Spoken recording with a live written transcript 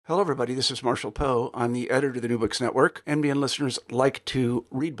Hello, everybody. This is Marshall Poe. I'm the editor of the New Books Network. NBN listeners like to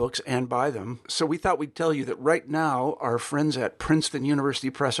read books and buy them. So we thought we'd tell you that right now, our friends at Princeton University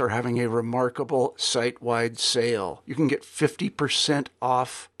Press are having a remarkable site-wide sale. You can get 50%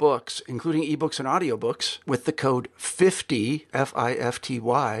 off books, including ebooks and audiobooks, with the code 50,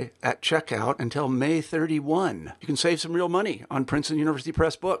 F-I-F-T-Y, at checkout until May 31. You can save some real money on Princeton University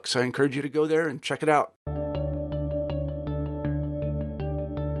Press books. I encourage you to go there and check it out.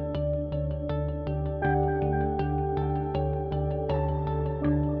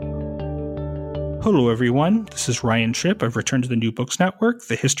 Hello, everyone. This is Ryan Tripp. I've returned to the New Books Network,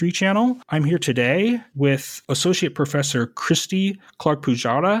 the History Channel. I'm here today with Associate Professor Christy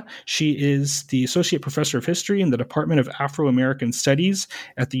Clark-Pujara. She is the Associate Professor of History in the Department of Afro-American Studies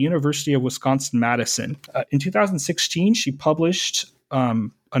at the University of Wisconsin-Madison. In 2016, she published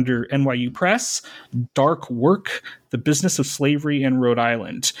under NYU Press, Dark Work, The Business of Slavery in Rhode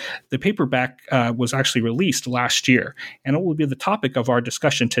Island. The paperback was actually released last year, and it will be the topic of our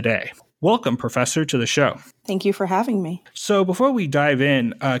discussion today. Welcome, Professor, to the show. Thank you for having me. So before we dive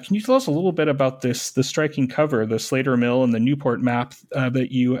in, can you tell us a little bit about the striking cover, the Slater Mill and the Newport map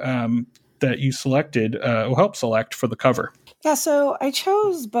that you selected, or helped select for the cover? Yeah, so I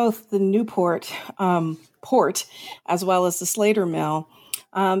chose both the Newport port as well as the Slater Mill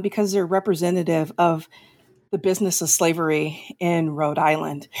because they're representative of the business of slavery in Rhode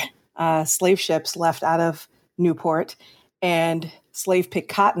Island. Slave ships left out of Newport and slave-picked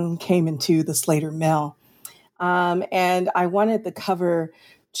cotton came into the Slater Mill. And I wanted the cover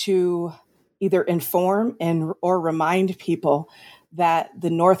to either inform or remind people that the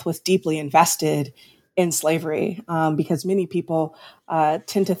North was deeply invested in slavery, because many people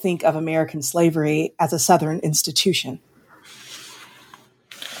tend to think of American slavery as a Southern institution.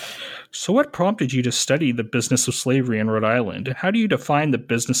 So what prompted you to study the business of slavery in Rhode Island? How do you define the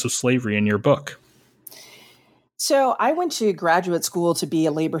business of slavery in your book? So I went to graduate school to be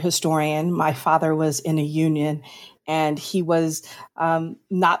a labor historian. My father was in a union, and he was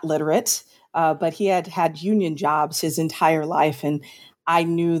not literate, but he had had union jobs his entire life. And I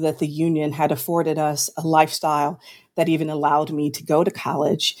knew that the union had afforded us a lifestyle that even allowed me to go to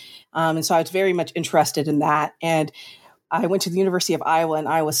college. And so I was very much interested in that. And I went to the University of Iowa in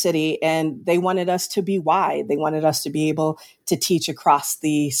Iowa City, and they wanted us to be wide. They wanted us to be able to teach across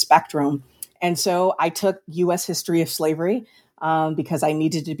the spectrum. And so I took U.S. history of slavery because I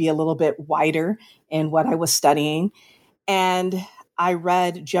needed to be a little bit wider in what I was studying. And I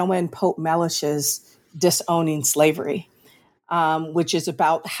read Joanne Pope Mellish's Disowning Slavery, which is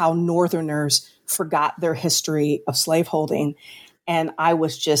about how Northerners forgot their history of slaveholding. And I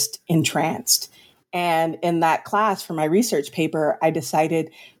was just entranced. And in that class for my research paper, I decided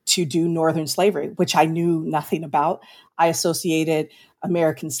to do Northern slavery, which I knew nothing about. I associated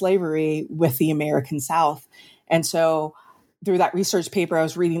American slavery with the American South. And so through that research paper, I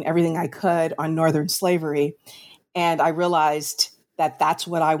was reading everything I could on Northern slavery. And I realized that that's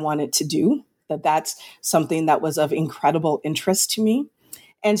what I wanted to do, that that's something that was of incredible interest to me.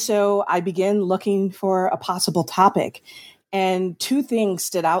 And so I began looking for a possible topic. And two things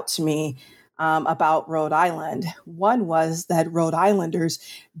stood out to me about Rhode Island. One was that Rhode Islanders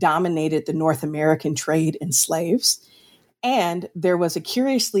dominated the North American trade in slaves. And there was a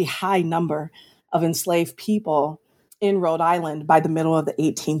curiously high number of enslaved people in Rhode Island by the middle of the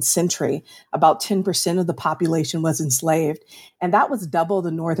 18th century. About 10% of the population was enslaved, and that was double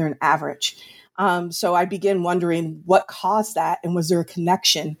the Northern average. So I began wondering what caused that, and was there a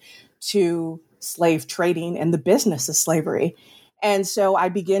connection to slave trading and the business of slavery? And so I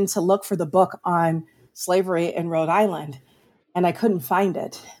began to look for the book on slavery in Rhode Island, and I couldn't find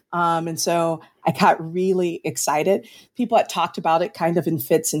it. And so I got really excited. People had talked about it kind of in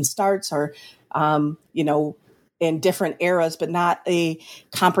fits and starts or, in different eras, but not a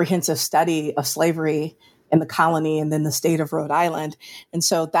comprehensive study of slavery in the colony and then the state of Rhode Island. And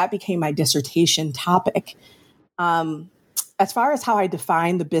so that became my dissertation topic. As far as how I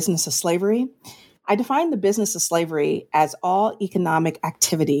define the business of slavery, I define the business of slavery as all economic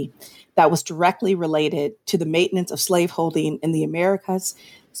activity that was directly related to the maintenance of slaveholding in the Americas,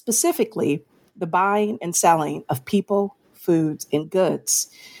 specifically the buying and selling of people, foods, and goods.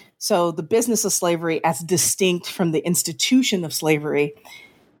 So the business of slavery as distinct from the institution of slavery,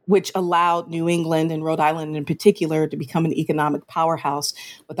 which allowed New England and Rhode Island in particular to become an economic powerhouse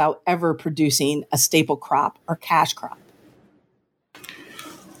without ever producing a staple crop or cash crop.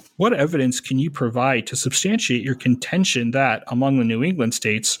 What evidence can you provide to substantiate your contention that, among the New England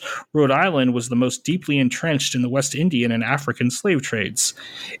states, Rhode Island was the most deeply entrenched in the West Indian and African slave trades?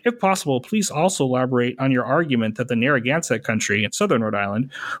 If possible, please also elaborate on your argument that the Narragansett country in southern Rhode Island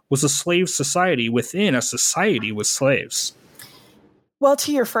was a slave society within a society with slaves. Well,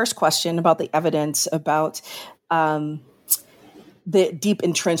 to your first question about the evidence about the deep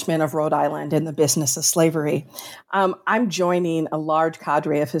entrenchment of Rhode Island in the business of slavery, I'm joining a large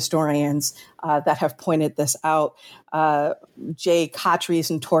cadre of historians that have pointed this out. Jay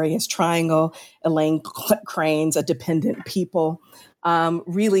Cottrey's Notorious Triangle, Elaine Crane's A Dependent People,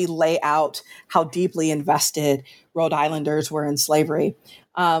 really lay out how deeply invested Rhode Islanders were in slavery.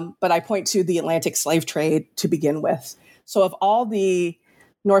 But I point to the Atlantic slave trade to begin with. So of all the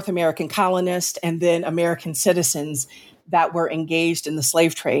North American colonists and then American citizens that were engaged in the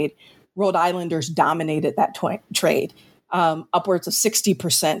slave trade, Rhode Islanders dominated that trade. Upwards of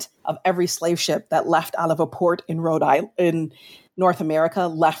 60% of every slave ship that left out of a port in in North America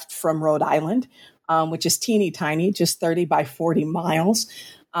left from Rhode Island, which is teeny tiny, just 30 by 40 miles.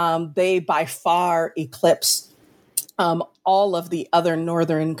 They by far eclipse all of the other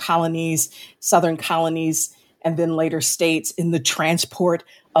northern colonies, southern colonies, and then later states in the transport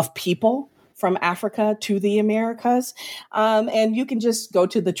of people from Africa to the Americas. And you can just go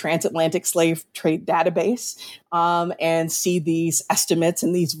to the Transatlantic Slave Trade Database and see these estimates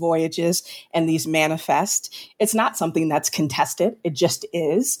and these voyages and these manifests. It's not something that's contested. It just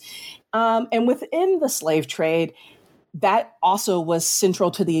is. And within the slave trade, that also was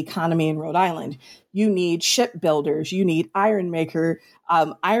central to the economy in Rhode Island. You need shipbuilders, you need iron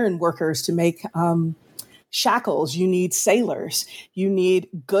workers to make shackles, you need sailors, you need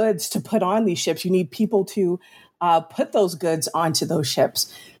goods to put on these ships, you need people to put those goods onto those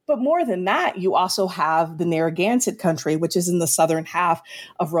ships. But more than that, you also have the Narragansett country, which is in the southern half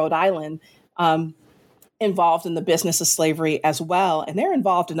of Rhode Island, involved in the business of slavery as well. And they're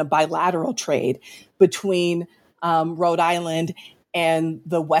involved in a bilateral trade between Rhode Island and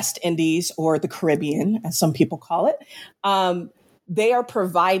the West Indies, or the Caribbean, as some people call it. They are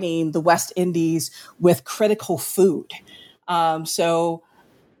providing the West Indies with critical food. So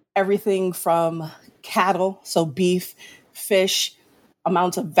everything from cattle, so beef, fish,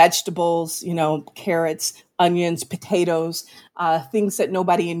 amounts of vegetables, carrots, onions, potatoes, things that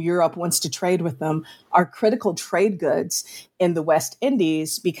nobody in Europe wants to trade with them, are critical trade goods in the West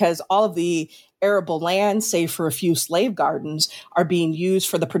Indies, because all of the arable land, save for a few slave gardens, are being used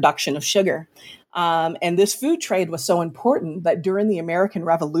for the production of sugar. And this food trade was so important that during the American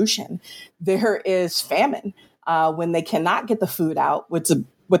Revolution, there is famine when they cannot get the food out with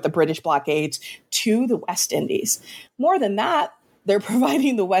the British blockades to the West Indies. More than that, they're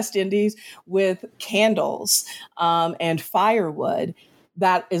providing the West Indies with candles and firewood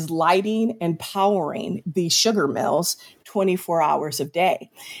that is lighting and powering the sugar mills 24 hours a day.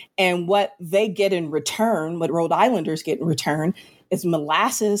 And what they get in return, what Rhode Islanders get in return, is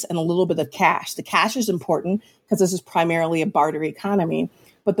molasses and a little bit of cash. The cash is important because this is primarily a barter economy,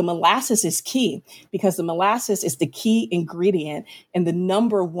 but the molasses is key because the molasses is the key ingredient in the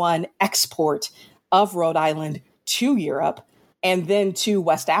number one export of Rhode Island to Europe and then to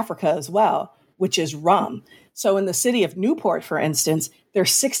West Africa as well, which is rum. So in the city of Newport, for instance,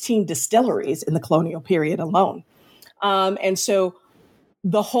 there's 16 distilleries in the colonial period alone. And so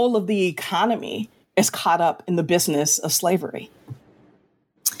the whole of the economy is caught up in the business of slavery.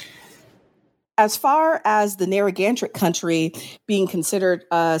 As far as the Narragansett country being considered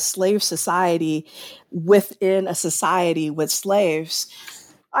a slave society within a society with slaves,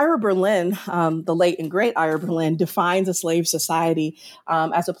 Ira Berlin, the late and great Ira Berlin, defines a slave society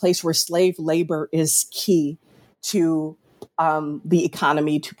as a place where slave labor is key to the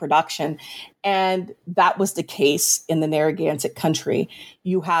economy, to production. And that was the case in the Narragansett country.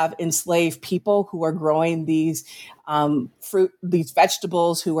 You have enslaved people who are growing these these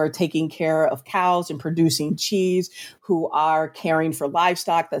vegetables, who are taking care of cows and producing cheese, who are caring for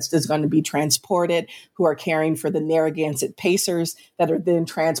livestock that's going to be transported, who are caring for the Narragansett Pacers that are then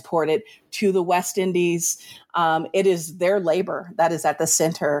transported to the West Indies. It is their labor that is at the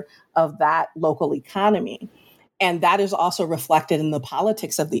center of that local economy. And that is also reflected in the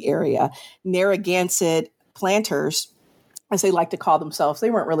politics of the area. Narragansett planters, as they like to call themselves,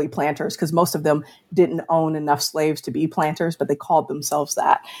 they weren't really planters because most of them didn't own enough slaves to be planters, but they called themselves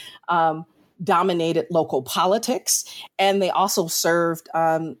that, dominated local politics. And they also served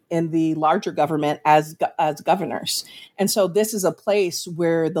in the larger government as governors. And so this is a place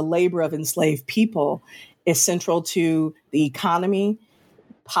where the labor of enslaved people is central to the economy,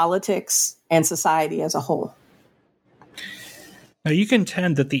 politics, and society as a whole. Now, you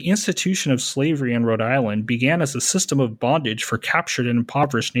contend that the institution of slavery in Rhode Island began as a system of bondage for captured and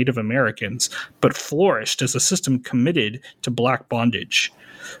impoverished Native Americans, but flourished as a system committed to black bondage.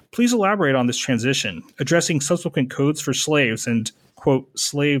 Please elaborate on this transition, addressing subsequent codes for slaves and, quote,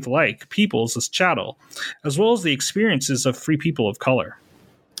 slave-like peoples as chattel, as well as the experiences of free people of color.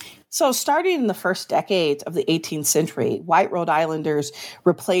 So starting in the first decades of the 18th century, white Rhode Islanders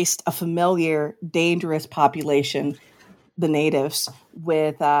replaced a familiar, dangerous population, the natives,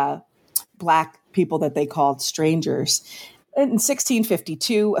 with black people that they called strangers. In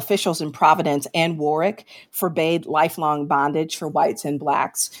 1652, officials in Providence and Warwick forbade lifelong bondage for whites and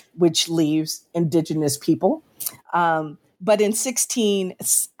blacks, which leaves indigenous people. But in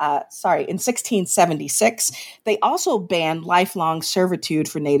 1676, they also banned lifelong servitude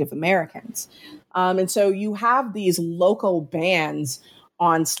for Native Americans. And so you have these local bans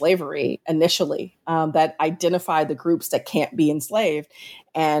on slavery initially that identify the groups that can't be enslaved.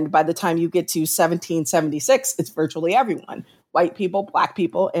 And by the time you get to 1776, it's virtually everyone: white people, black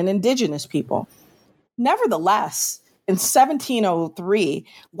people, and indigenous people. Nevertheless, in 1703,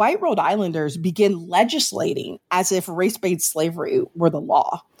 white Rhode Islanders begin legislating as if race-based slavery were the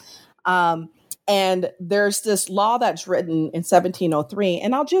law. And there's this law that's written in 1703,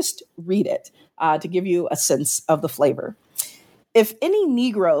 and I'll just read it to give you a sense of the flavor. If any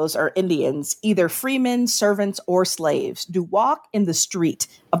Negroes or Indians, either freemen, servants, or slaves, do walk in the street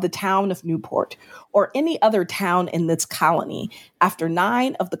of the town of Newport or any other town in this colony after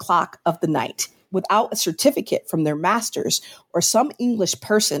 9 o'clock of the night, without a certificate from their masters or some English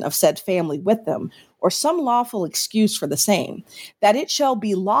person of said family with them, or some lawful excuse for the same, that it shall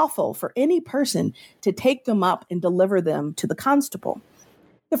be lawful for any person to take them up and deliver them to the constable.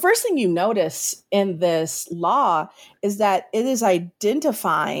 The first thing you notice in this law is that it is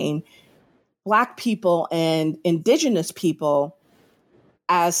identifying Black people and indigenous people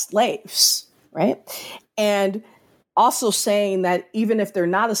as slaves, right? And also saying that even if they're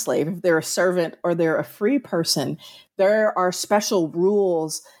not a slave, if they're a servant or they're a free person, there are special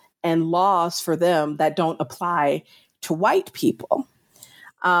rules and laws for them that don't apply to white people.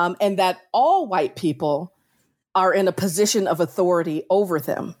 And that all white people are in a position of authority over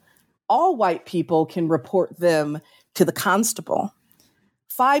them. All white people can report them to the constable.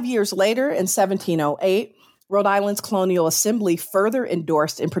 5 years later, in 1708, Rhode Island's Colonial Assembly further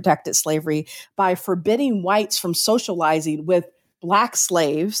endorsed and protected slavery by forbidding whites from socializing with Black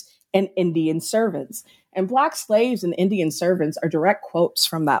slaves and Indian servants. And Black slaves and Indian servants are direct quotes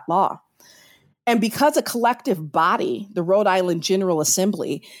from that law. And because a collective body, the Rhode Island General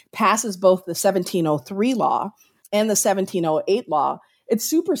Assembly, passes both the 1703 law and the 1708 law, it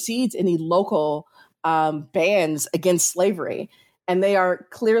supersedes any local bans against slavery. And they are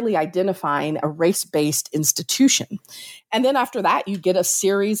clearly identifying a race-based institution. And then after that, you get a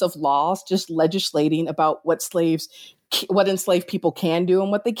series of laws just legislating about what enslaved people can do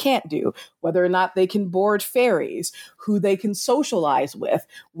and what they can't do, whether or not they can board ferries, who they can socialize with,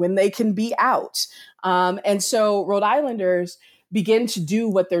 when they can be out. And so Rhode Islanders begin to do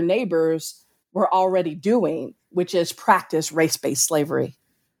what their neighbors were already doing, which is practice race-based slavery.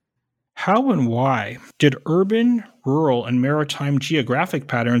 How and why did urban, rural, and maritime geographic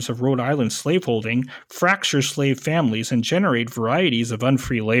patterns of Rhode Island slaveholding fracture slave families and generate varieties of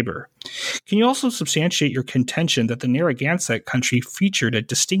unfree labor? Can you also substantiate your contention that the Narragansett country featured a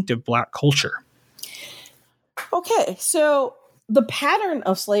distinctive Black culture? Okay, so the pattern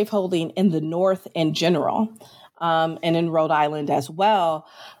of slaveholding in the North in general, and in Rhode Island as well,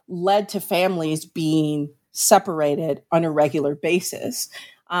 led to families being separated on a regular basis.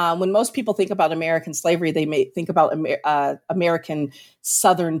 When most people think about American slavery, they may think about American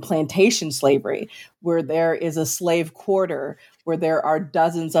Southern plantation slavery, where there is a slave quarter, where there are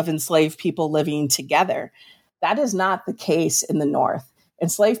dozens of enslaved people living together. That is not the case in the North.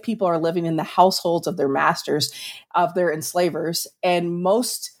 Enslaved people are living in the households of their masters, of their enslavers, and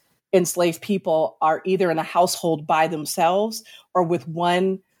most enslaved people are either in a household by themselves or with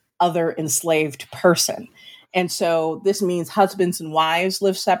one other enslaved person. And so this means husbands and wives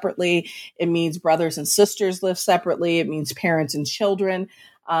live separately. It means brothers and sisters live separately. It means parents and children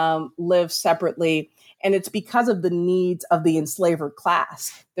live separately. And it's because of the needs of the enslaver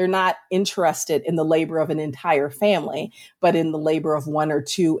class. They're not interested in the labor of an entire family, but in the labor of one or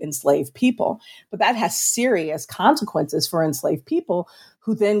two enslaved people. But that has serious consequences for enslaved people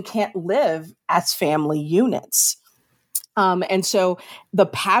who then can't live as family units. And so the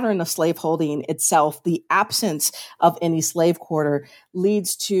pattern of slaveholding itself, the absence of any slave quarter,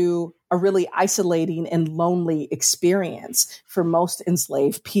 leads to a really isolating and lonely experience for most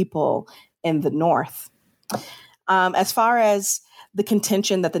enslaved people in the North. As far as the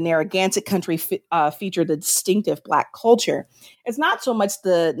contention that the Narragansett country featured a distinctive Black culture. It's not so much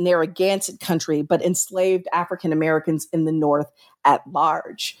the Narragansett country, but enslaved African Americans in the North at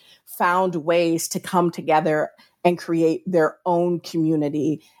large found ways to come together and create their own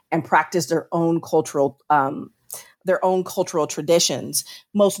community and practice their own cultural traditions.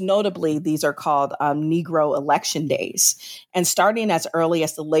 Most notably, these are called Negro election days. And starting as early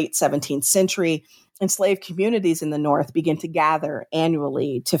as the late 17th century, enslaved communities in the North began to gather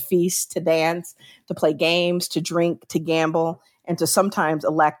annually to feast, to dance, to play games, to drink, to gamble, and to sometimes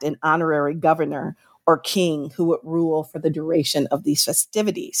elect an honorary governor or king who would rule for the duration of these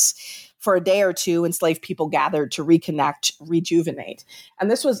festivities. For a day or two, enslaved people gathered to reconnect, rejuvenate. And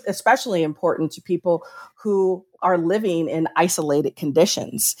this was especially important to people who are living in isolated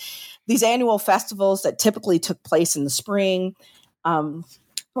conditions. These annual festivals that typically took place in the spring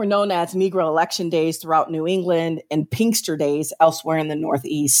were known as Negro Election Days throughout New England and Pinkster Days elsewhere in the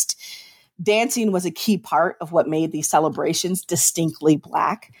Northeast. Dancing was a key part of what made these celebrations distinctly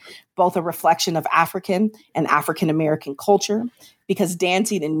Black, both a reflection of African and African American culture, because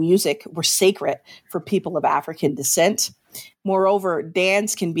dancing and music were sacred for people of African descent. Moreover,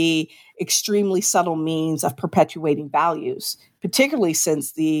 dance can be extremely subtle means of perpetuating values, particularly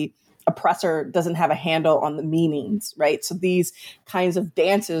since the oppressor doesn't have a handle on the meanings, right? So these kinds of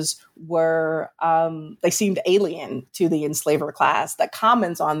dances were, they seemed alien to the enslaver class that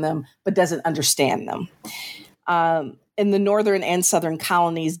comments on them, but doesn't understand them. In the northern and southern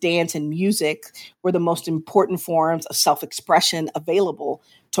colonies, dance and music were the most important forms of self-expression available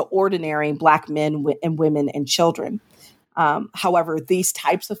to ordinary Black men and women and children. However, these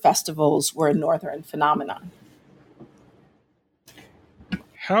types of festivals were a northern phenomenon.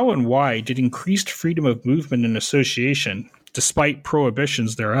 How and why did increased freedom of movement and association, despite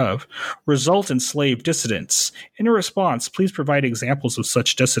prohibitions thereof, result in slave dissidents? In a response, please provide examples of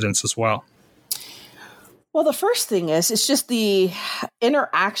such dissidents as well. Well, the first thing is, it's just the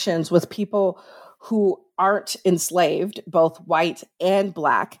interactions with people who aren't enslaved, both white and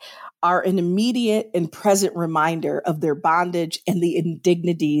Black, are an immediate and present reminder of their bondage and the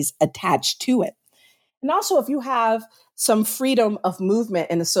indignities attached to it. And also, if you have some freedom of movement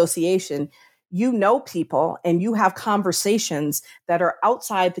and association, you know people and you have conversations that are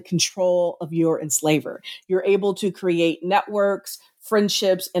outside the control of your enslaver. You're able to create networks,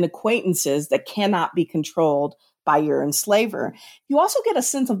 friendships, and acquaintances that cannot be controlled by your enslaver. You also get a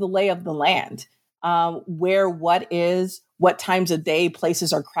sense of the lay of the land, where what is, what times of day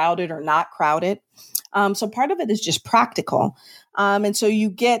places are crowded or not crowded. So part of it is just practical. And so you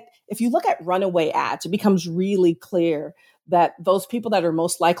get, if you look at runaway ads, it becomes really clear that those people that are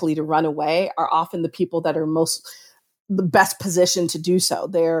most likely to run away are often the people that are the best positioned to do so.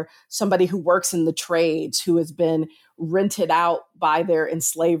 They're somebody who works in the trades, who has been rented out by their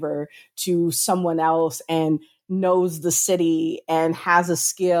enslaver to someone else and knows the city and has a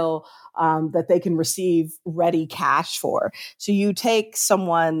skill that they can receive ready cash for. So you take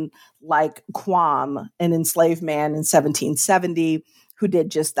someone like Quam, an enslaved man in 1770, who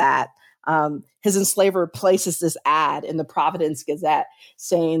did just that. His enslaver places this ad in the Providence Gazette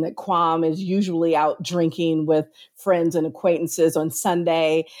saying that Quam is usually out drinking with friends and acquaintances on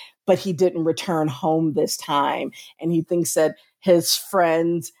Sunday, but he didn't return home this time. And he thinks that his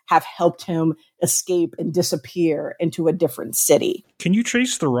friends have helped him escape and disappear into a different city. Can you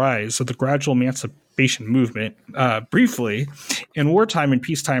trace the rise of the gradual emancipation movement briefly in wartime and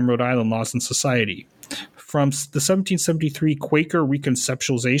peacetime Rhode Island laws and society? From the 1773 Quaker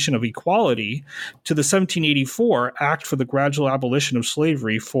reconceptualization of equality to the 1784 Act for the Gradual Abolition of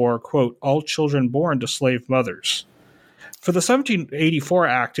Slavery for, quote, all children born to slave mothers. For the 1784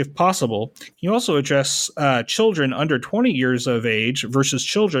 Act, if possible, can you also address children under 20 years of age versus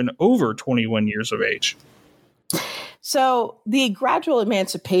children over 21 years of age? So the gradual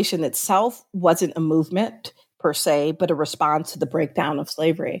emancipation itself wasn't a movement per se, but a response to the breakdown of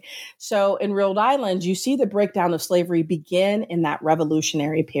slavery. So in Rhode Island, you see the breakdown of slavery begin in that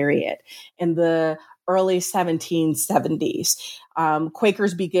revolutionary period in the early 1770s.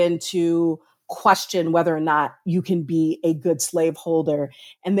 Quakers begin to question whether or not you can be a good slaveholder,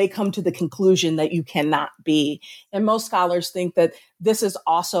 and they come to the conclusion that you cannot be. And most scholars think that this is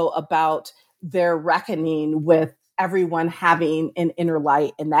also about their reckoning with everyone having an inner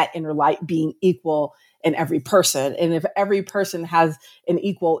light, and that inner light being equal in every person. And if every person has an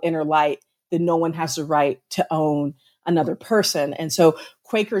equal inner light, then no one has the right to own another person. And so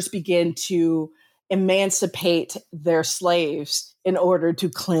Quakers begin to emancipate their slaves in order to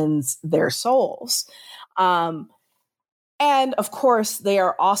cleanse their souls. And of course, they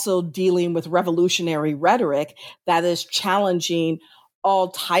are also dealing with revolutionary rhetoric that is challenging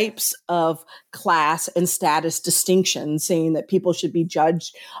all types of class and status distinctions, saying that people should be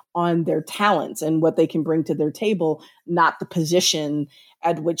judged on their talents and what they can bring to their table, not the position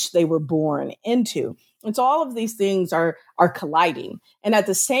at which they were born into. And so all of these things are colliding. And at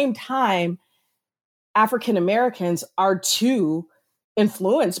the same time, African Americans are too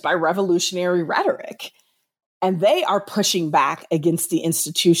influenced by revolutionary rhetoric. And they are pushing back against the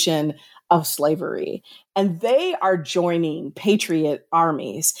institution of slavery. And they are joining patriot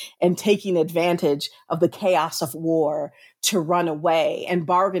armies and taking advantage of the chaos of war to run away and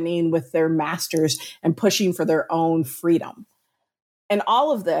bargaining with their masters and pushing for their own freedom. And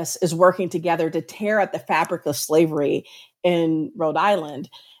all of this is working together to tear at the fabric of slavery in Rhode Island.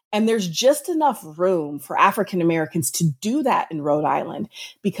 And there's just enough room for African Americans to do that in Rhode Island,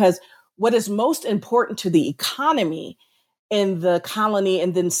 because what is most important to the economy in the colony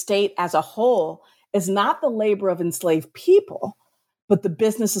and then state as a whole is not the labor of enslaved people, but the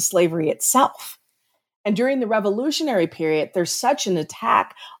business of slavery itself. And during the Revolutionary period, there's such an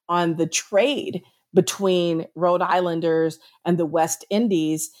attack on the trade between Rhode Islanders and the West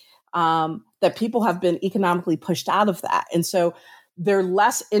Indies that people have been economically pushed out of that. And so they're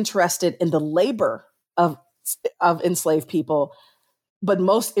less interested in the labor of enslaved people, but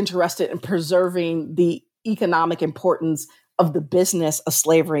most interested in preserving the economic importance of the business of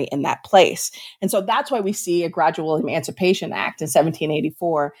slavery in that place. And so that's why we see a Gradual Emancipation Act in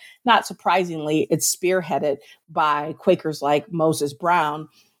 1784. Not surprisingly, it's spearheaded by Quakers like Moses Brown,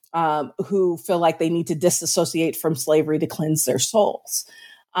 who feel like they need to disassociate from slavery to cleanse their souls.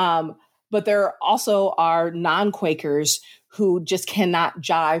 But there also are non-Quakers who just cannot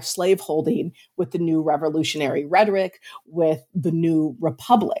jive slaveholding with the new revolutionary rhetoric, with the new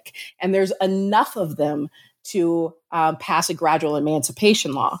republic. And there's enough of them to pass a gradual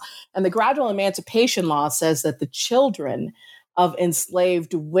emancipation law. And the gradual emancipation law says that the children of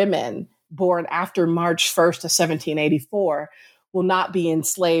enslaved women born after March 1st of 1784 will not be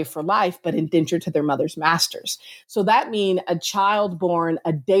enslaved for life, but indentured to their mother's masters. So that means a child born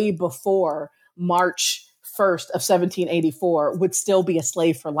a day before March 1st of 1784 would still be a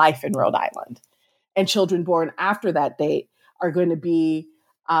slave for life in Rhode Island. And children born after that date are going to be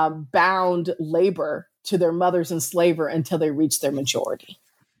bound labor to their mother's enslaver until they reach their majority.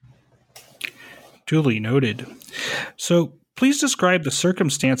 Duly noted. So please describe the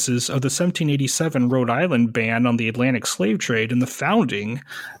circumstances of the 1787 Rhode Island ban on the Atlantic slave trade and the founding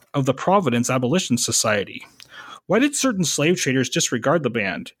of the Providence Abolition Society. Why did certain slave traders disregard the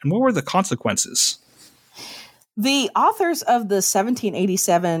ban, and what were the consequences? The authors of the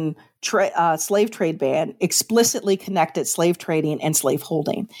 1787 slave trade ban explicitly connected slave trading and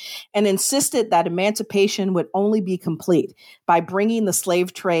slaveholding and insisted that emancipation would only be complete by bringing the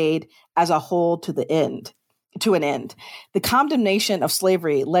slave trade as a whole to an end. The condemnation of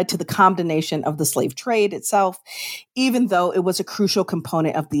slavery led to the condemnation of the slave trade itself, even though it was a crucial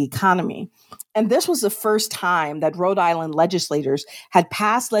component of the economy. And this was the first time that Rhode Island legislators had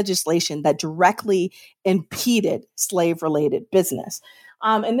passed legislation that directly impeded slave-related business.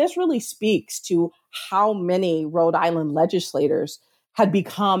 And this really speaks to how many Rhode Island legislators had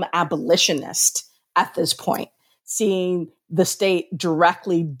become abolitionists at this point, seeing the state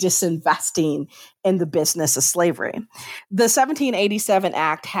directly disinvesting in the business of slavery. The 1787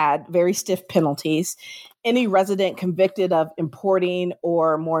 Act had very stiff penalties. Any resident convicted of importing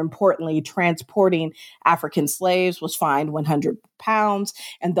or, more importantly, transporting African slaves was fined £100,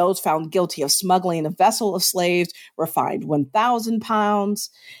 and those found guilty of smuggling a vessel of slaves were fined £1,000.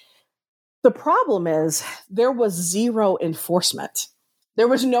 The problem is there was zero enforcement. There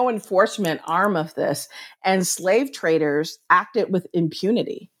was no enforcement arm of this, and slave traders acted with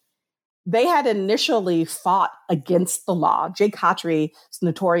impunity. They had initially fought against the law. Jay Cottrey's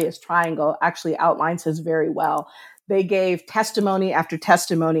Notorious Triangle actually outlines this very well. They gave testimony after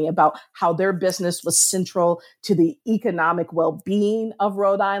testimony about how their business was central to the economic well-being of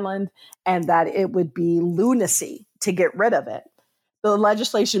Rhode Island and that it would be lunacy to get rid of it. The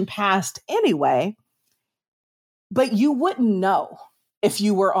legislation passed anyway, but you wouldn't know if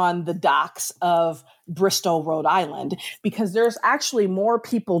you were on the docks of Bristol, Rhode Island, because there's actually more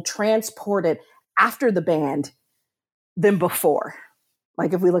people transported after the ban than before.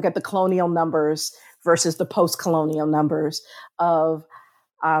 Like if we look at the colonial numbers versus the post-colonial numbers of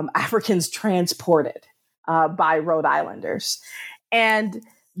Africans transported by Rhode Islanders. And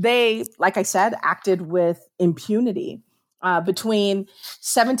they, like I said, acted with impunity. Between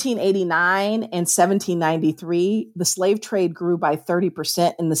 1789 and 1793, the slave trade grew by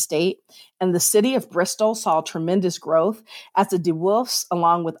 30% in the state, and the city of Bristol saw tremendous growth as the DeWolfs,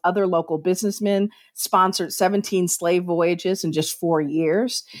 along with other local businessmen, sponsored 17 slave voyages in just 4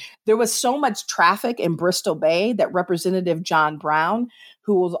 years. There was so much traffic in Bristol Bay that Representative John Brown,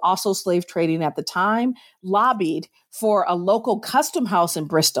 who was also slave trading at the time, lobbied for a local custom house in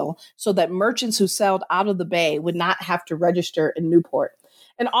Bristol so that merchants who sailed out of the bay would not have to register in Newport.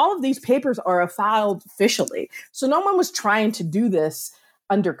 And all of these papers are filed officially. So no one was trying to do this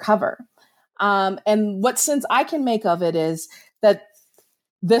undercover. And what sense I can make of it is that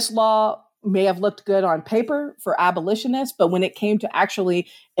this law may have looked good on paper for abolitionists, but when it came to actually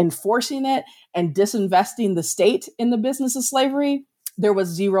enforcing it and disinvesting the state in the business of slavery, there was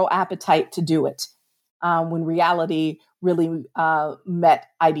zero appetite to do it, when reality really met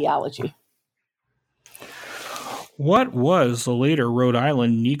ideology. What was the later Rhode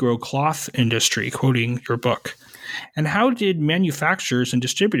Island Negro cloth industry, quoting your book? And how did manufacturers and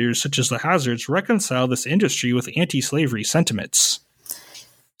distributors such as the Hazards reconcile this industry with anti-slavery sentiments?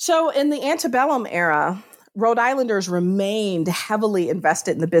 So in the antebellum era, Rhode Islanders remained heavily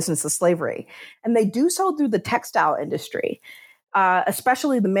invested in the business of slavery, and they do so through the textile industry.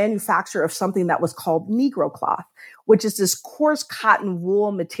 Especially the manufacture of something that was called Negro cloth, which is this coarse cotton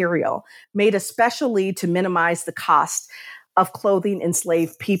wool material made especially to minimize the cost of clothing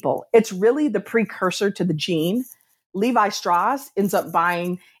enslaved people. It's really the precursor to the jean. Levi Strauss ends up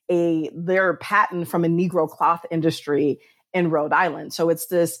buying their patent from a Negro cloth industry in Rhode Island. So it's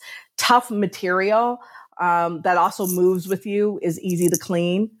this tough material that also moves with you, is easy to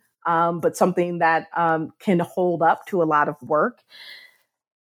clean. But something that can hold up to a lot of work.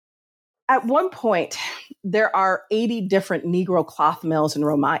 At one point, there are 80 different Negro cloth mills in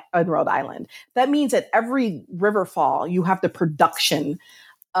Rhode Island. That means at every river fall, you have the production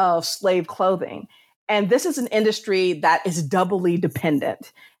of slave clothing. And this is an industry that is doubly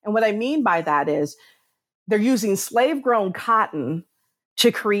dependent. And what I mean by that is they're using slave-grown cotton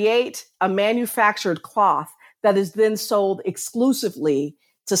to create a manufactured cloth that is then sold exclusively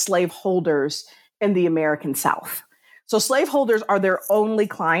to slaveholders in the American South. So slaveholders are their only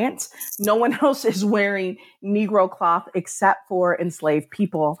clients. No one else is wearing Negro cloth except for enslaved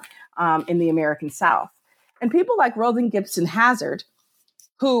people in the American South. And people like Roland Gibson Hazard,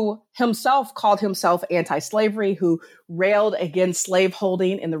 who himself called himself anti-slavery, who railed against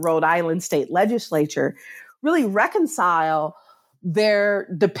slaveholding in the Rhode Island state legislature, really reconcile their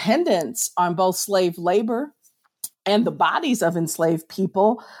dependence on both slave labor and the bodies of enslaved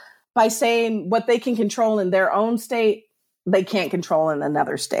people by saying what they can control in their own state, they can't control in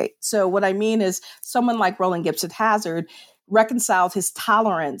another state. So what I mean is someone like Roland Gibson Hazard reconciled his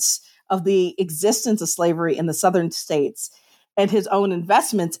tolerance of the existence of slavery in the southern states and his own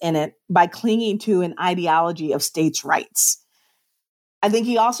investments in it by clinging to an ideology of states' rights. I think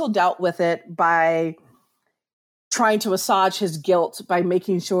he also dealt with it by trying to assuage his guilt by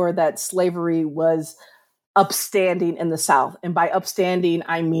making sure that slavery was upstanding in the South. And by upstanding,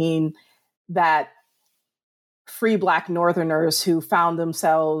 I mean that free Black Northerners who found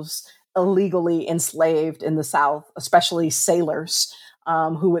themselves illegally enslaved in the South, especially sailors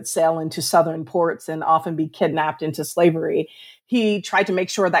who would sail into Southern ports and often be kidnapped into slavery. He tried to make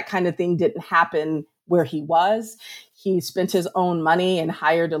sure that kind of thing didn't happen where he was. He spent his own money and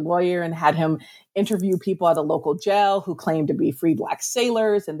hired a lawyer and had him interview people at a local jail who claimed to be free Black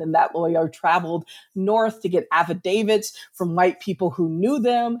sailors. And then that lawyer traveled north to get affidavits from white people who knew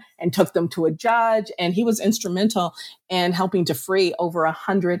them and took them to a judge. And he was instrumental in helping to free over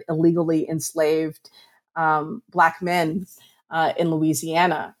 100 illegally enslaved Black men in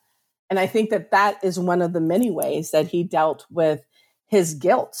Louisiana. And I think that that is one of the many ways that he dealt with his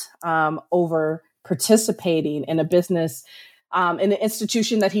guilt over participating in a business, in an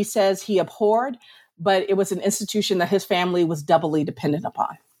institution that he says he abhorred, but it was an institution that his family was doubly dependent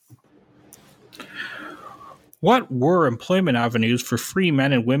upon. What were employment avenues for free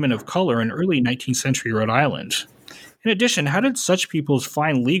men and women of color in early 19th century Rhode Island? In addition, how did such peoples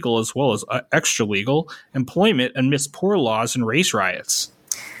find legal as well as extra-legal employment amidst poor laws and race riots?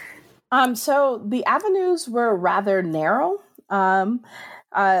 So the avenues were rather narrow.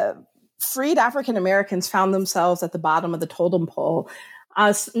 Freed African Americans found themselves at the bottom of the totem pole.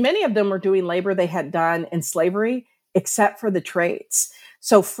 Many of them were doing labor they had done in slavery, except for the trades.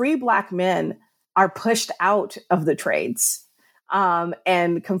 So free Black men are pushed out of the trades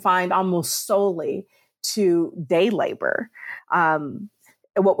and confined almost solely to day labor.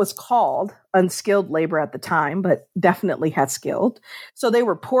 what was called unskilled labor at the time, but definitely had skilled. So they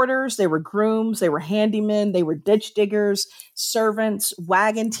were porters, they were grooms, they were handymen, they were ditch diggers, servants,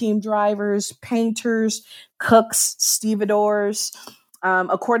 wagon team drivers, painters, cooks, stevedores.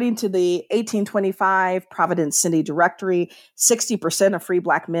 According to the 1825 Providence City Directory, 60% of free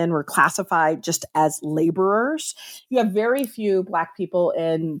Black men were classified just as laborers. You have very few Black people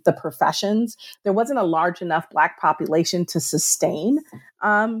in the professions. There wasn't a large enough Black population to sustain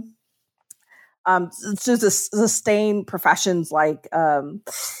professions like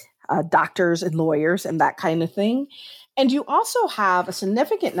doctors and lawyers and that kind of thing. And you also have a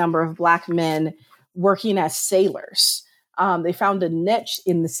significant number of Black men working as sailors. They found a niche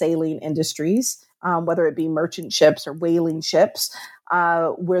in the sailing industries, whether it be merchant ships or whaling ships,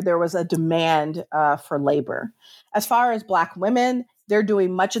 where there was a demand for labor. As far as Black women, they're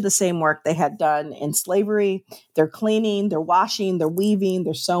doing much of the same work they had done in slavery. They're cleaning, they're washing, they're weaving,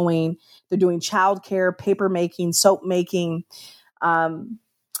 they're sewing, they're doing childcare, paper making, soap making. Where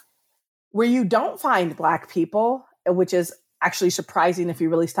you don't find Black people, which is actually surprising if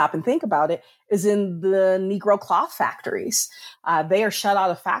you really stop and think about it, is in the Negro cloth factories. They are shut out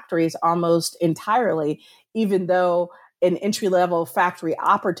of factories almost entirely, even though an entry-level factory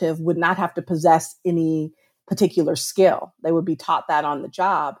operative would not have to possess any particular skill. They would be taught that on the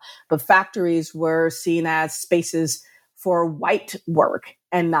job. But factories were seen as spaces for white work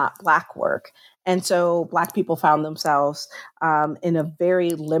and not Black work. And so Black people found themselves in a very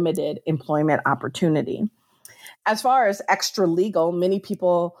limited employment opportunity. As far as extra legal, many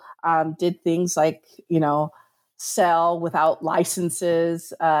people did things like, sell without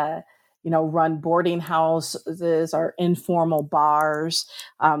licenses, run boarding houses or informal bars,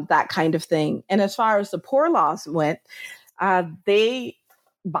 that kind of thing. And as far as the poor laws went, they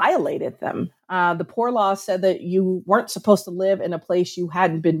violated them. The poor law said that you weren't supposed to live in a place you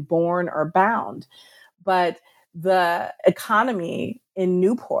hadn't been born or bound. But the economy in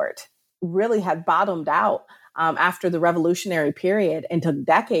Newport really had bottomed out after the Revolutionary period and took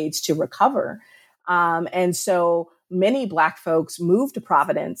decades to recover. And so many Black folks move to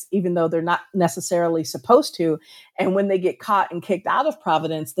Providence, even though they're not necessarily supposed to. And when they get caught and kicked out of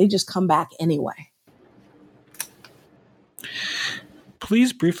Providence, they just come back anyway.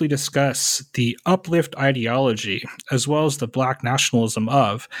 Please briefly discuss the uplift ideology, as well as the Black nationalism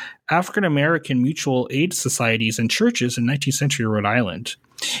of African American mutual aid societies and churches in 19th century Rhode Island.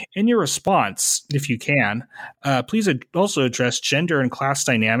 In your response, if you can, please also address gender and class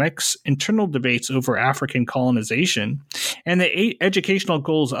dynamics, internal debates over African colonization, and the educational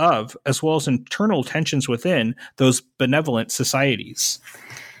goals of, as well as internal tensions within, those benevolent societies.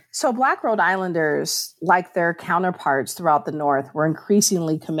 So Black Rhode Islanders, like their counterparts throughout the North, were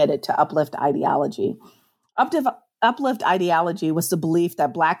increasingly committed to uplift ideology. Uplift ideology was the belief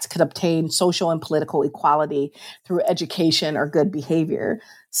that Blacks could obtain social and political equality through education or good behavior,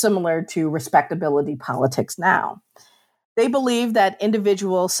 similar to respectability politics now. They believed that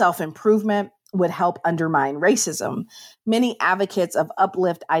individual self-improvement would help undermine racism. Many advocates of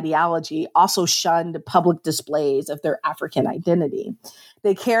uplift ideology also shunned public displays of their African identity.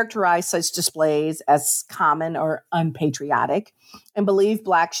 They characterized such displays as common or unpatriotic and believed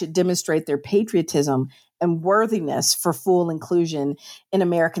Blacks should demonstrate their patriotism and worthiness for full inclusion in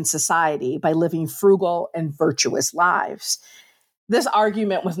American society by living frugal and virtuous lives. This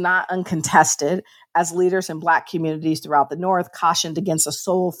argument was not uncontested, as leaders in Black communities throughout the North cautioned against a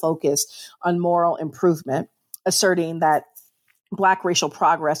sole focus on moral improvement, asserting that Black racial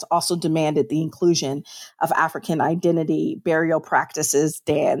progress also demanded the inclusion of African identity, burial practices,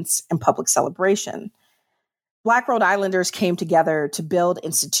 dance, and public celebration. Black Rhode Islanders came together to build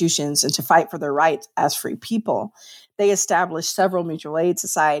institutions and to fight for their rights as free people. They established several mutual aid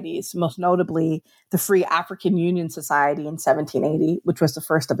societies, most notably the Free African Union Society in 1780, which was the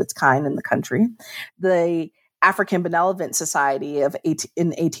first of its kind in the country, the African Benevolent Society in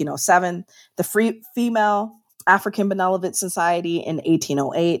 1807, the Free Female African Benevolent Society in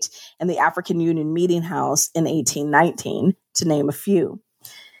 1808, and the African Union Meeting House in 1819, to name a few.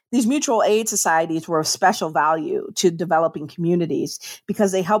 These mutual aid societies were of special value to developing communities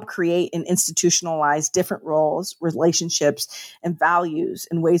because they helped create and institutionalize different roles, relationships, and values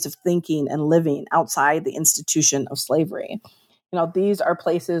and ways of thinking and living outside the institution of slavery. These are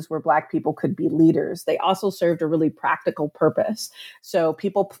places where Black people could be leaders. They also served a really practical purpose. So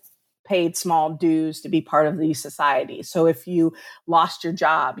people paid small dues to be part of these societies. So if you lost your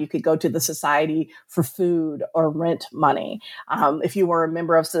job, you could go to the society for food or rent money. If you were a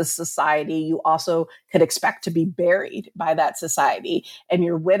member of the society, you also could expect to be buried by that society, and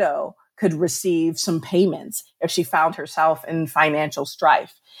your widow could receive some payments if she found herself in financial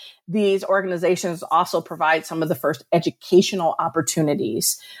strife. These organizations also provide some of the first educational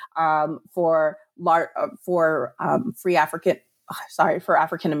opportunities for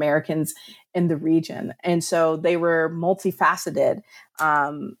African Americans in the region. And so they were multifaceted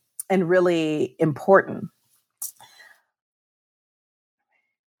and really important.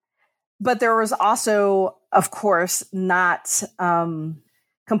 But there was also, of course, not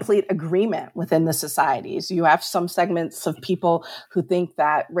complete agreement within the societies. You have some segments of people who think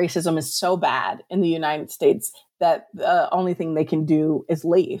that racism is so bad in the United States that the only thing they can do is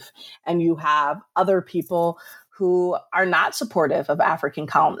leave. And you have other people who are not supportive of African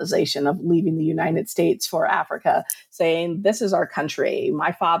colonization, of leaving the United States for Africa, saying, this is our country.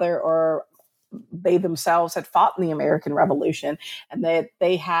 My father or they themselves had fought in the American Revolution, and that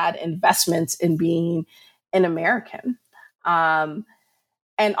they had investments in being an American.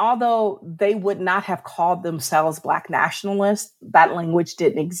 And although they would not have called themselves Black nationalists, that language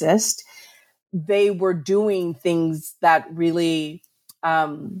didn't exist. They were doing things that really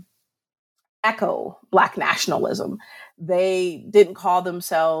echo Black nationalism. They didn't call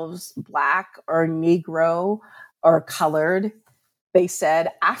themselves Black or Negro or colored. They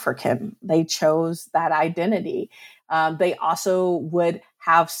said African. They chose that identity. They also would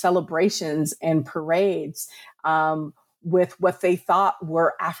have celebrations and parades with what they thought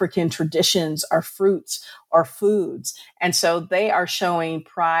were African traditions or fruits or foods. And so they are showing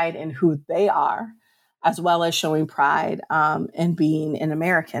pride in who they are, as well as showing pride in being an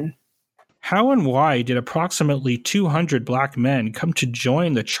American. How and why did approximately 200 Black men come to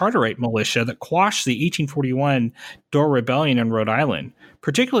join the Charterite militia that quashed the 1841 Dorr Rebellion in Rhode Island,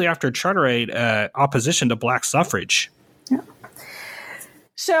 particularly after Charterite opposition to Black suffrage? Yeah.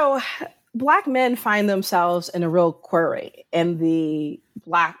 So Black men find themselves in a real query in during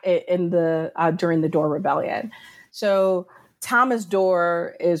the Dorr Rebellion. So Thomas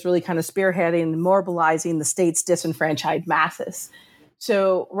Dorr is really kind of spearheading and mobilizing the state's disenfranchised masses.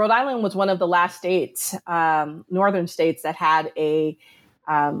 So Rhode Island was one of the last states, northern states, that had a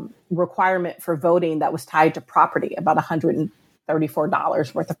requirement for voting that was tied to property, about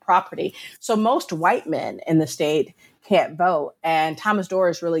 $134 worth of property. So most white men in the state can't vote. And Thomas Dorr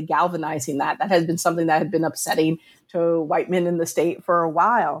is really galvanizing that. That has been something that had been upsetting to white men in the state for a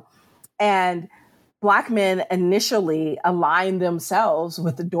while. And Black men initially aligned themselves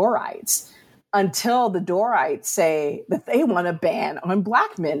with the Dorrites until the Dorrites say that they want a ban on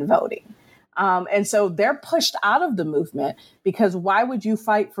Black men voting. And so they're pushed out of the movement, because why would you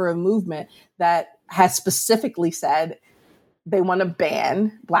fight for a movement that has specifically said they want to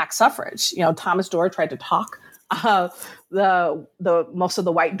ban Black suffrage? You know, Thomas Dorr tried to talk the most of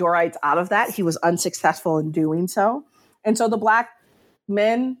the white Dorrites out of that. He was unsuccessful in doing so. And so the Black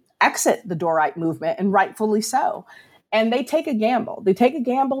men exit the Dorrite movement, and rightfully so. And they take a gamble. They take a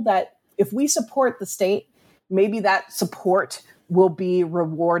gamble that if we support the state, maybe that support will be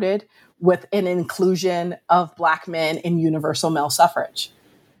rewarded with an inclusion of Black men in universal male suffrage.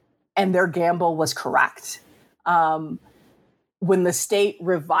 And their gamble was correct. When the state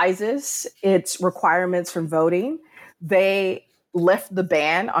revises its requirements for voting, they lift the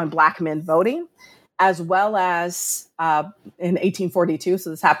ban on Black men voting, as well as in 1842. So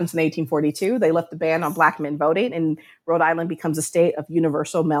this happens in 1842. They lift the ban on Black men voting, and Rhode Island becomes a state of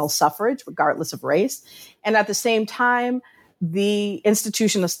universal male suffrage, regardless of race. And at the same time, the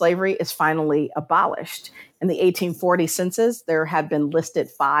institution of slavery is finally abolished. In the 1840 census, there had been listed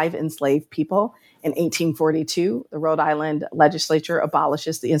 5 enslaved people. In 1842, the Rhode Island legislature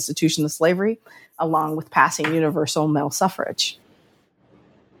abolishes the institution of slavery, along with passing universal male suffrage.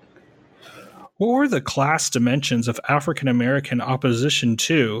 What were the class dimensions of African American opposition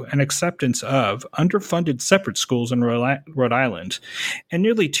to and acceptance of underfunded separate schools in Rhode Island? And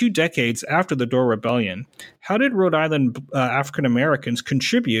nearly 2 decades after the Dorr Rebellion, how did Rhode Island African Americans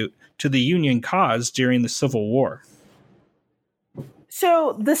contribute to the Union cause during the Civil War?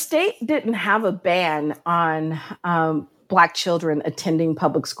 So the state didn't have a ban on Black children attending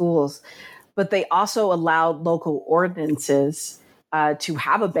public schools, but they also allowed local ordinances to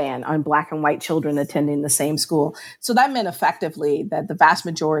have a ban on Black and white children attending the same school. So that meant effectively that the vast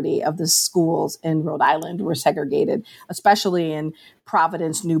majority of the schools in Rhode Island were segregated, especially in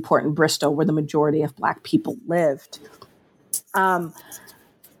Providence, Newport, and Bristol, where the majority of Black people lived. But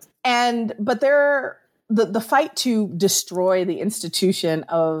the fight to destroy the institution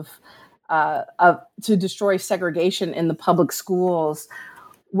to destroy segregation in the public schools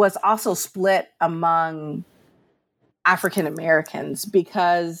was also split among African Americans,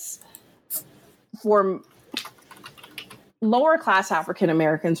 because for lower class African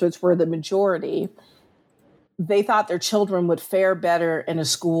Americans, which were the majority, they thought their children would fare better in a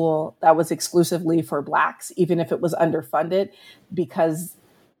school that was exclusively for Blacks, even if it was underfunded, because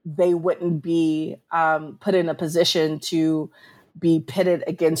they wouldn't be put in a position to be pitted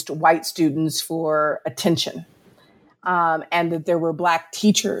against white students for attention. And that there were Black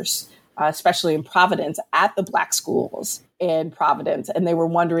teachers, especially in Providence, at the Black schools in Providence. And they were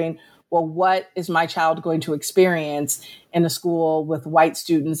wondering, well, what is my child going to experience in a school with white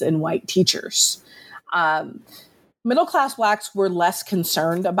students and white teachers? Middle-class Blacks were less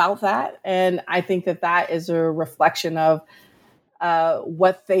concerned about that. And I think that that is a reflection of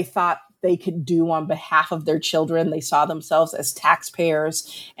what they thought they could do on behalf of their children. They saw themselves as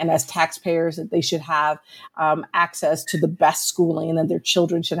taxpayers, and as taxpayers that they should have access to the best schooling, and their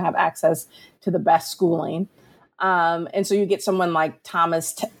children should have access to the best schooling. And so you get someone like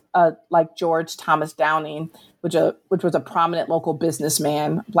George Thomas Downing, which was a prominent local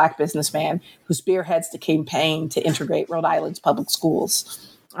businessman, Black businessman, who spearheads the campaign to integrate Rhode Island's public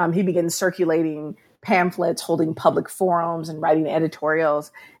schools. He begins circulating pamphlets, holding public forums, and writing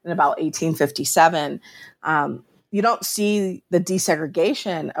editorials in about 1857. You don't see the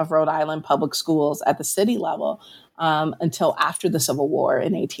desegregation of Rhode Island public schools at the city level until after the Civil War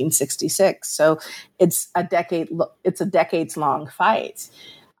in 1866. So it's a decades long fight.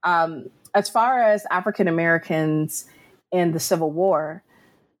 As far as African Americans in the Civil War,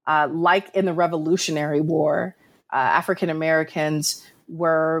 like in the Revolutionary War, African Americans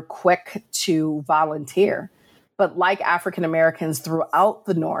were quick to volunteer. But like African Americans throughout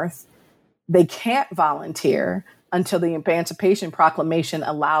the North, they can't volunteer until the Emancipation Proclamation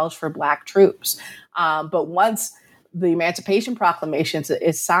allows for Black troops. But once the Emancipation Proclamation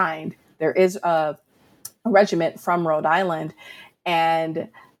is signed, there is a regiment from Rhode Island, and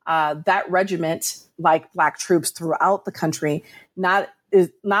that regiment, like Black troops throughout the country, not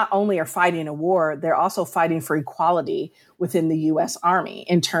only are fighting a war, they're also fighting for equality within the U.S. Army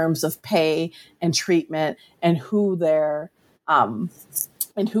in terms of pay and treatment and who their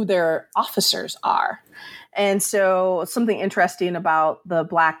officers are. And so something interesting about the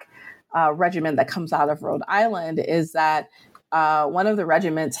Black regiment that comes out of Rhode Island is that one of the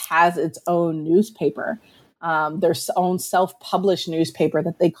regiments has its own newspaper, their own self-published newspaper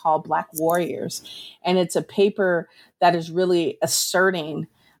that they call Black Warriors. And it's a paper that is really asserting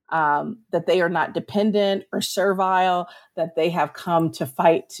that they are not dependent or servile, that they have come to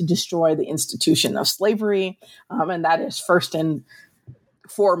fight to destroy the institution of slavery. And that is first and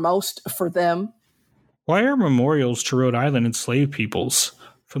foremost for them. Why are memorials to Rhode Island enslaved peoples,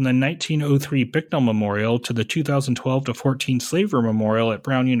 from the 1903 Bicknell Memorial to the 2012-14 Slavery Memorial at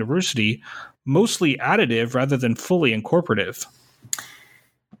Brown University, mostly additive rather than fully incorporative?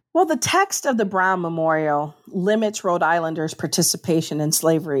 Well, the text of the Brown Memorial limits Rhode Islanders' participation in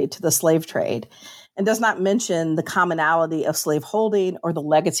slavery to the slave trade and does not mention the commonality of slaveholding or the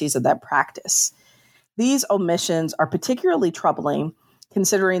legacies of that practice. These omissions are particularly troubling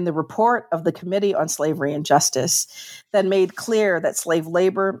considering the report of the Committee on Slavery and Justice that made clear that slave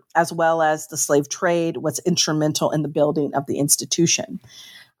labor, as well as the slave trade, was instrumental in the building of the institution.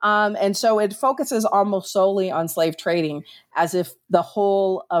 And so it focuses almost solely on slave trading, as if the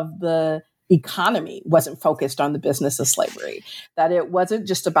whole of the economy wasn't focused on the business of slavery, that it wasn't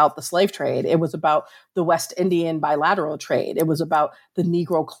just about the slave trade. It was about the West Indian bilateral trade. It was about the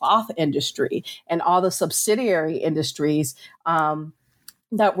Negro cloth industry and all the subsidiary industries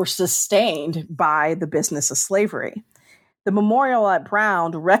that were sustained by the business of slavery. The memorial at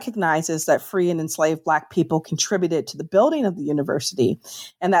Brown recognizes that free and enslaved Black people contributed to the building of the university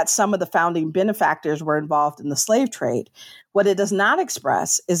and that some of the founding benefactors were involved in the slave trade. What it does not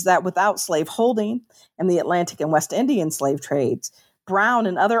express is that without slave holding and the Atlantic and West Indian slave trades, Brown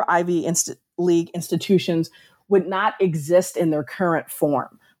and other Ivy League institutions would not exist in their current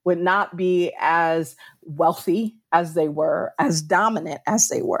form, would not be as wealthy as they were, as dominant as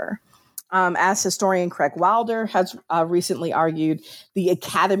they were. As historian Craig Wilder has recently argued, the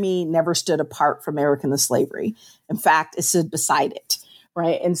academy never stood apart from American slavery. In fact, it stood beside it,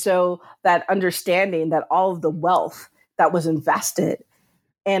 right? And so that understanding that all of the wealth that was invested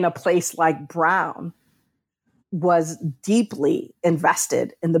in a place like Brown was deeply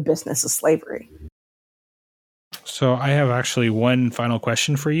invested in the business of slavery. So I have actually one final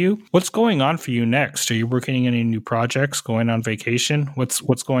question for you. What's going on for you next? Are you working on any new projects, going on vacation? What's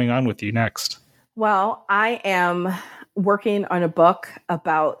going on with you next? Well, I am working on a book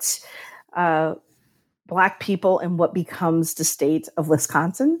about Black people and what becomes the state of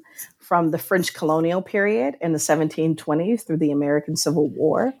Wisconsin from the French colonial period in the 1720s through the American Civil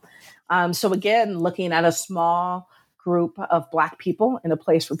War. So again, looking at a small group of Black people in a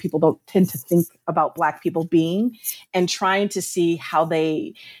place where people don't tend to think about Black people being, and trying to see how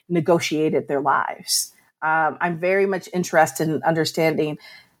they negotiated their lives. I'm very much interested in understanding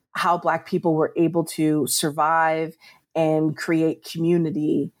how Black people were able to survive and create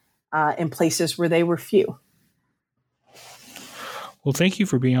community in places where they were few. Well, thank you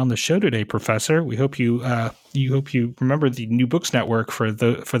for being on the show today, Professor. We hope you remember the New Books Network for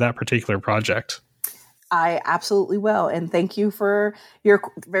that particular project. I absolutely will, and thank you for your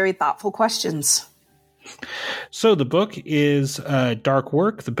very thoughtful questions. So the book is Dark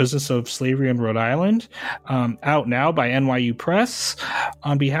Work, The Business of Slavery in Rhode Island, out now by NYU Press.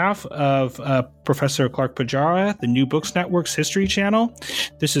 On behalf of Professor Clark Pujara, the New Books Network's History Channel,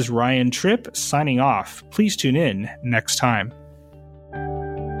 this is Ryan Tripp signing off. Please tune in next time.